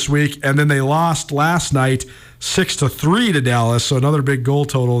earlier this week, and then they lost last night 6-3 to Dallas, so another big goal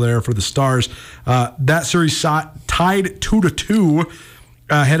total there for the Stars. That series tied 2-2,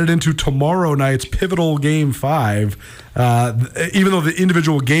 headed into tomorrow night's pivotal Game 5. Even though the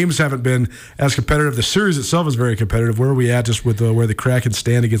individual games haven't been as competitive, the series itself is very competitive. Where are we at just with where the Kraken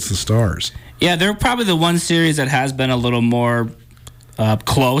stand against the Stars? Yeah, they're probably the one series that has been a little more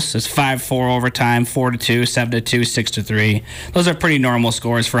close. It's 5-4 overtime, 4-2, 7-2, 6-3. Those are pretty normal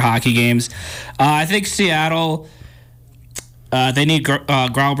scores for hockey games. I think Seattle, They need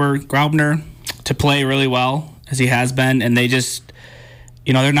Graubner to play really well, as he has been, and they just,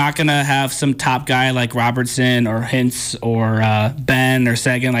 they're not going to have some top guy like Robertson or Hintz or Ben or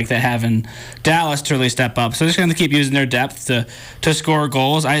Seguin like they have in Dallas to really step up. So they're just going to keep using their depth to score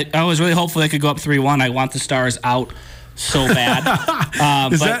goals. I was really hopeful they could go up 3-1. I want the Stars out so bad.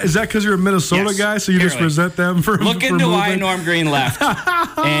 Is that because you're a Minnesota guy, so you just resent them for look into why Norm Green left,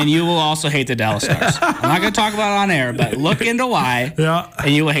 and you will also hate the Dallas Stars. I'm not going to talk about it on air, but look into why,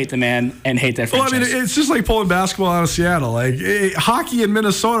 and you will hate the man and hate that franchise. Well, I mean, it's just like pulling basketball out of Seattle. Like hockey and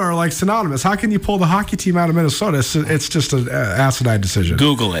Minnesota are like synonymous. How can you pull the hockey team out of Minnesota? It's just an asinine decision.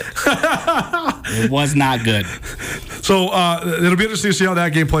 Google it. It was not good. So it'll be interesting to see how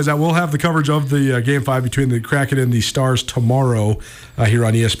that game plays out. We'll have the coverage of the Game 5 between the Kraken and the Stars tomorrow here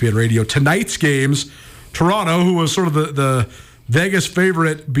on ESPN Radio. Tonight's games, Toronto, who was sort of the Vegas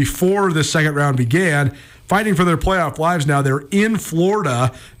favorite before the second round began, fighting for their playoff lives now. They're in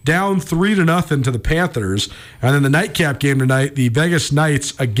Florida, down 3-0 to the Panthers. And then the nightcap game tonight, the Vegas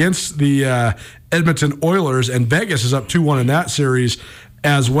Knights against the Edmonton Oilers, and Vegas is up 2-1 in that series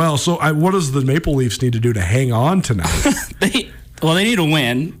as well. So what does the Maple Leafs need to do to hang on tonight? They need to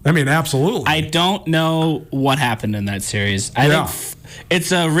win. I mean, absolutely. I don't know what happened in that series. I think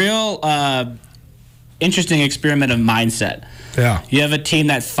it's a real interesting experiment of mindset. Yeah. You have a team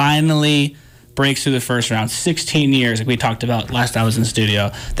that finally breaks through the first round. 16 years, like we talked about last time I was in the studio.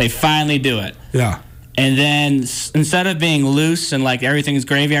 They finally do it. Yeah. And then instead of being loose and like everything's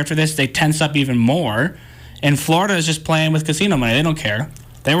gravy after this, they tense up even more. And Florida is just playing with casino money. They don't care.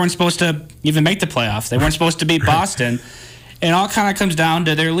 They weren't supposed to even make the playoffs. They weren't supposed to beat Boston. It all kind of comes down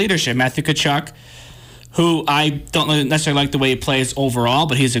to their leadership. Matthew Tkachuk, who I don't necessarily like the way he plays overall,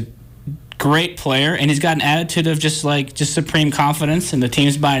 but he's a great player, and he's got an attitude of just supreme confidence, and the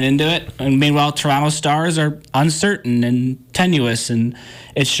team's buying into it. And meanwhile, Toronto Stars are uncertain and tenuous, and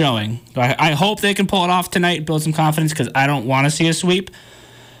it's showing. I hope they can pull it off tonight, build some confidence, because I don't want to see a sweep.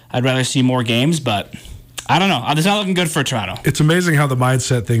 I'd rather see more games, but I don't know. It's not looking good for Toronto. It's amazing how the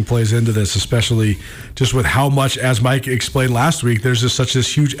mindset thing plays into this, especially just with how much, as Mike explained last week, there's just such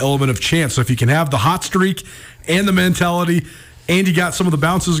this huge element of chance. So if you can have the hot streak and the mentality, and you got some of the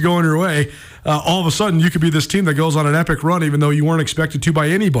bounces going your way, all of a sudden you could be this team that goes on an epic run, even though you weren't expected to by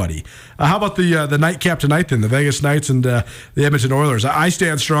anybody. How about the nightcap tonight then, the Vegas Knights and the Edmonton Oilers? I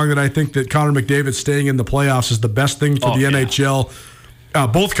stand strong that I think that Connor McDavid staying in the playoffs is the best thing for the NHL.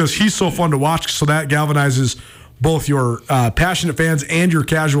 Both because he's so fun to watch, so that galvanizes both your passionate fans and your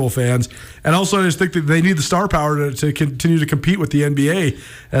casual fans. And also, I just think that they need the star power to continue to compete with the NBA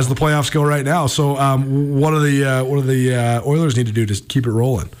as the playoffs go right now. So, what do the Oilers need to do to keep it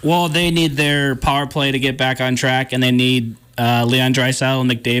rolling? Well, they need their power play to get back on track, and they need Leon Draisaitl and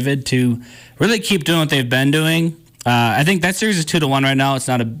McDavid to really keep doing what they've been doing. I think that series is 2-1 right now. It's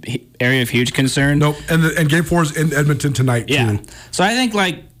not an area of huge concern. Nope. And Game 4 is in Edmonton tonight, too. So I think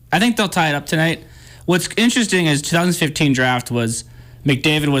they'll tie it up tonight. What's interesting is 2015 draft was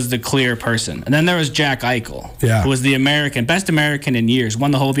McDavid was the clear person. And then there was Jack Eichel, who was the best American in years, won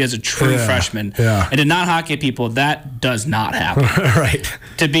the Hobie as a true freshman, and did not hockey people. That does not happen. Right.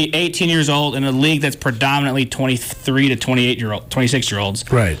 To be 18 years old in a league that's predominantly 23 to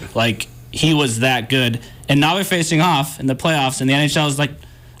 26-year-olds. Right. Like, he was that good. And now they're facing off in the playoffs, and the NHL is like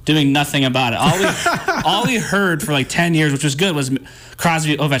doing nothing about it. All we heard for like 10 years, which was good, was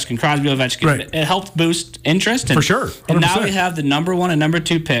Crosby, Ovechkin. Right. It helped boost interest. For sure. 100%. And now we have the number 1 and number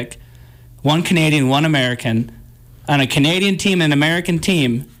 2 pick, one Canadian, one American, on a Canadian team and an American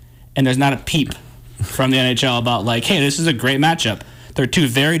team, and there's not a peep from the NHL about like, hey, this is a great matchup. They're two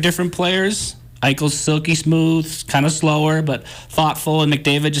very different players. Eichel's silky smooth, kind of slower, but thoughtful, and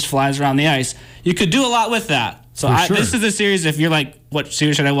McDavid just flies around the ice. You could do a lot with that. So this is the series, if you're like, what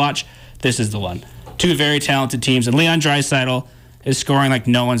series should I watch? This is the one. Two very talented teams, and Leon Draisaitl is scoring like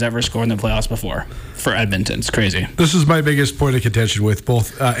no one's ever scored in the playoffs before for Edmonton. It's crazy. This is my biggest point of contention with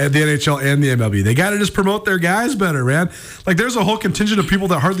both the NHL and the MLB. They got to just promote their guys better, man. Like, there's a whole contingent of people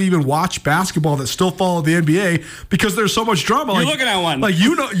that hardly even watch basketball that still follow the NBA because there's so much drama. You're looking at one. Like,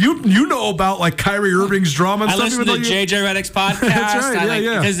 you know about like Kyrie Irving's drama and stuff. I listen to JJ Redick's podcast. That's right.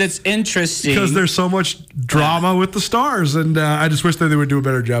 Because it's interesting. Because there's so much drama with the Stars, and I just wish that they would do a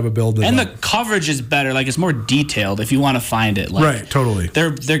better job of building. And the coverage is better. Like, it's more detailed if you want to find it. Like, right. Totally.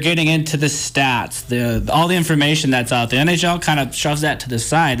 They're getting into the stats, all the information that's out there. The NHL kind of shoves that to the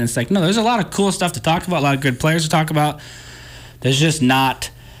side, and it's like, no, there's a lot of cool stuff to talk about, a lot of good players to talk about. There's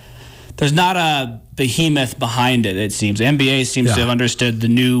not a behemoth behind it, it seems. The NBA seems to have understood the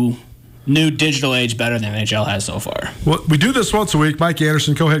new new digital age better than NHL has so far. Well, we do this once a week. Mike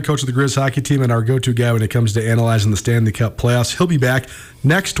Anderson, co-head coach of the Griz hockey team and our go-to guy when it comes to analyzing the Stanley Cup playoffs. He'll be back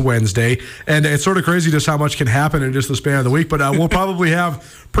next Wednesday. And it's sort of crazy just how much can happen in just the span of the week. But we'll probably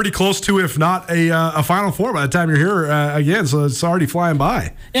have pretty close to, if not a Final Four by the time you're here again. So it's already flying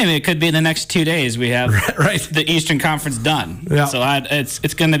by. Yeah, I mean, it could be in the next 2 days. We have the Eastern Conference done. Yeah. So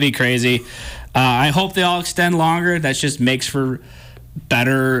it's going to be crazy. I hope they all extend longer. That just makes for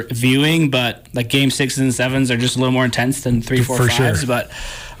better viewing, but like game 6s and 7s are just a little more intense than 3, 4, 5s. Sure. But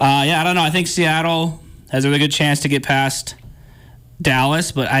I don't know. I think Seattle has a really good chance to get past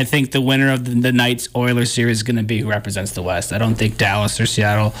Dallas, but I think the winner of the Knights Oilers series is going to be who represents the West. I don't think Dallas or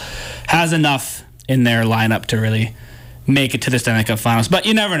Seattle has enough in their lineup to really make it to the Stanley Cup Finals. But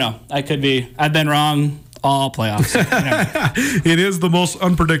you never know. I've been wrong all playoffs. It is the most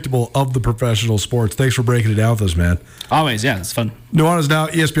unpredictable of the professional sports. Thanks for breaking it down with us, man. Always, yeah, it's fun. Nuanez now,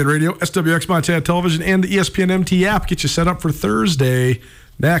 ESPN Radio, SWX Montana Television, and the ESPN MT app. Get you set up for Thursday.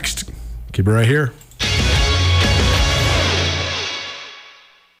 Next, keep it right here.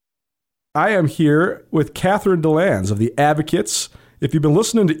 I am here with Catherine DeLanz of the Advocates. If you've been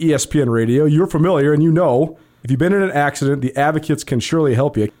listening to ESPN Radio, you're familiar and you know if you've been in an accident, the Advocates can surely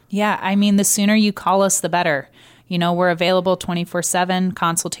help you. Yeah, I mean, the sooner you call us, the better. You know, we're available 24/7.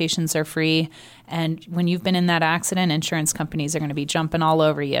 Consultations are free. And when you've been in that accident, insurance companies are going to be jumping all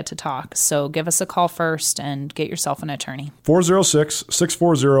over you to talk. So give us a call first and get yourself an attorney.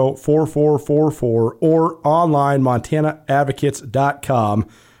 406-640-4444 or online, montanaadvocates.com.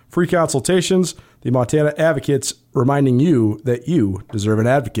 Free consultations. The Montana Advocates reminding you that you deserve an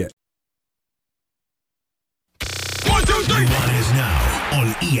advocate. Nuanez now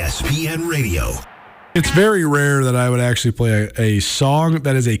on ESPN Radio. It's very rare that I would actually play a song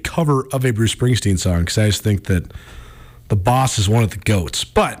that is a cover of a Bruce Springsteen song because I just think that the boss is one of the GOATs.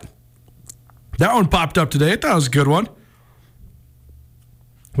 But that one popped up today. I thought it was a good one.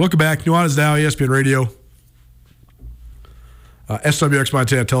 Welcome back. Nuanez now, ESPN Radio, SWX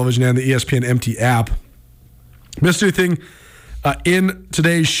Montana Television, and the ESPN MT app. Missed anything in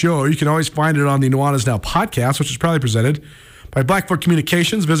today's show, you can always find it on the Nuanez Now podcast, which is proudly presented by Blackfoot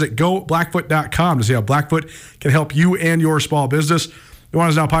Communications. Visit goblackfoot.com to see how Blackfoot can help you and your small business.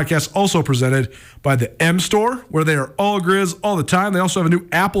 Nuanez Now podcast also presented by the M Store, where they are all Griz all the time. They also have a new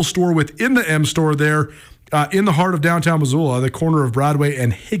Apple store within the M Store there in the heart of downtown Missoula, the corner of Broadway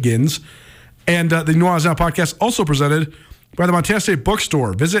and Higgins. And the Nuanez Now podcast also presented by the Montana State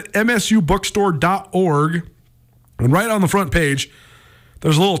Bookstore. Visit msubookstore.org. And right on the front page,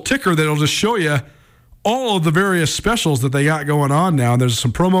 there's a little ticker that'll just show you all of the various specials that they got going on now. And there's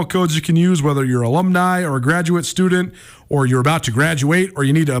some promo codes you can use, whether you're alumni or a graduate student, or you're about to graduate, or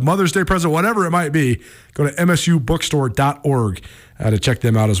you need a Mother's Day present, whatever it might be. Go to msubookstore.org to check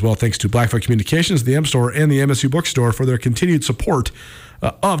them out as well. Thanks to Blackfoot Communications, the M Store, and the MSU Bookstore for their continued support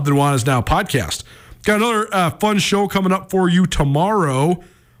of the Nuanez Now podcast. Got another fun show coming up for you tomorrow.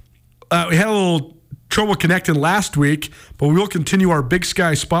 We had a little trouble connecting last week, but we will continue our Big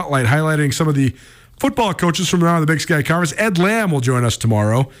Sky Spotlight, highlighting some of the football coaches from around the Big Sky Conference. Ed Lamb will join us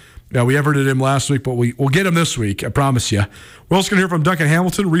tomorrow. Now, we everted him last week, but we'll get him this week, I promise you. We're also going to hear from Duncan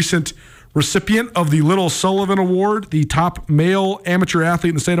Hamilton, recent recipient of the Little Sullivan Award, the top male amateur athlete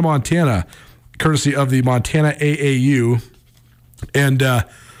in the state of Montana, courtesy of the Montana AAU. And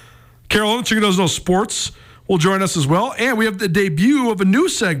Carolyn, Chicken Does No Sports, will join us as well. And we have the debut of a new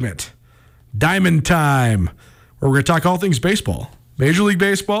segment, Diamond Time, where we're going to talk all things baseball. Major League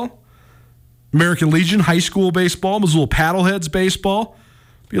Baseball, American Legion, high school baseball, Missoula Paddleheads baseball.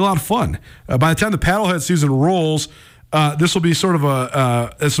 Be a lot of fun. By the time the Paddlehead season rolls, this will be sort of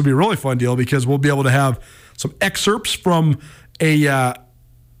a really fun deal because we'll be able to have some excerpts from a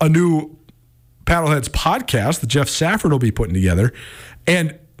new Paddleheads podcast that Jeff Safford will be putting together.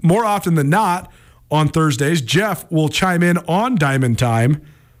 And more often than not, on Thursdays, Jeff will chime in on Diamond Time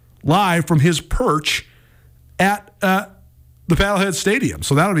live from his perch at the Paddlehead Stadium.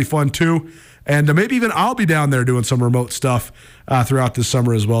 So that'll be fun too. And maybe even I'll be down there doing some remote stuff throughout this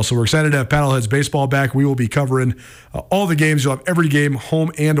summer as well. So we're excited to have Paddleheads baseball back. We will be covering all the games. You'll have every game,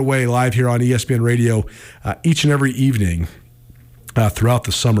 home and away, live here on ESPN Radio each and every evening throughout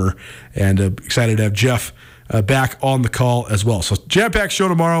the summer. And excited to have Jeff back on the call as well. So jam-packed show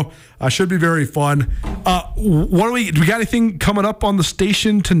tomorrow. Should be very fun. Do we got anything coming up on the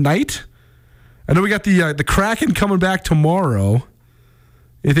station tonight? I know we got the Kraken coming back tomorrow.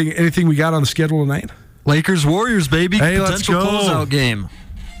 Anything we got on the schedule tonight? Lakers Warriors, baby. Hey, potential closeout game.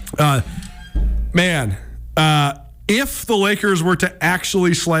 Man, if the Lakers were to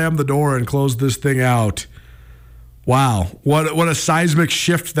actually slam the door and close this thing out, Wow, what a seismic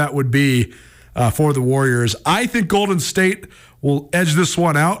shift that would be for the Warriors. I think Golden State will edge this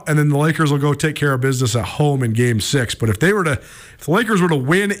one out, and then the Lakers will go take care of business at home in Game 6. But if the Lakers were to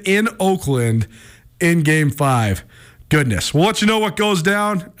win in Oakland in Game 5, goodness, we'll let you know what goes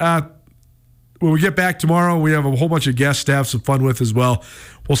down. When we get back tomorrow, we have a whole bunch of guests to have some fun with as well.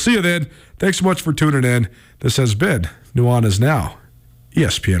 We'll see you then. Thanks so much for tuning in. This has been Nuanez Now,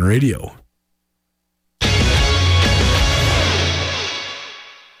 ESPN Radio.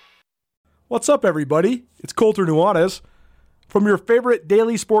 What's up, everybody? It's Colter Nuanez from your favorite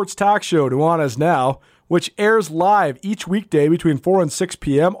daily sports talk show, Nuanez Now, which airs live each weekday between 4 and 6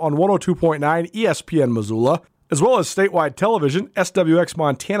 p.m. on 102.9 ESPN Missoula, as well as statewide television, SWX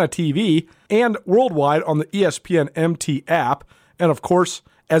Montana TV, and worldwide on the ESPN MT app. And of course,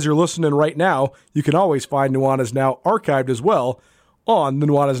 as you're listening right now, you can always find Nuanez Now archived as well on the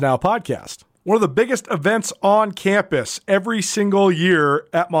Nuanez Now podcast. One of the biggest events on campus every single year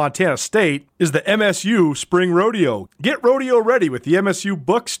at Montana State is the MSU Spring Rodeo. Get rodeo ready with the MSU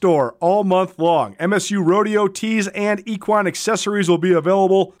Bookstore all month long. MSU Rodeo tees and equine accessories will be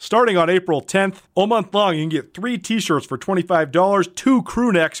available starting on April 10th. All month long, you can get 3 t-shirts for $25, 2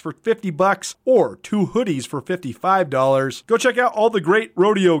 crew necks for $50, or 2 hoodies for $55. Go check out all the great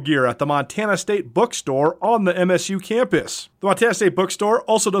rodeo gear at the Montana State Bookstore on the MSU campus. The Montana State Bookstore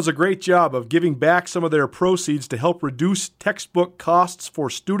also does a great job of giving back some of their proceeds to help reduce textbook costs for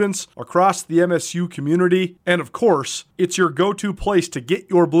students across the MSU community. And of course, it's your go-to place to get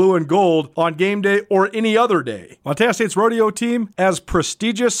your blue and gold on game day or any other day. Montana State's rodeo team, as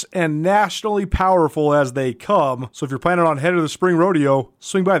prestigious and nationally powerful as they come. So if you're planning on heading to the spring rodeo,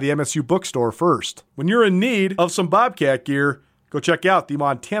 swing by the MSU Bookstore first. When you're in need of some Bobcat gear, go check out the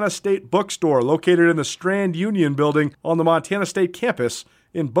Montana State Bookstore located in the Strand Union Building on the Montana State campus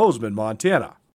in Bozeman, Montana.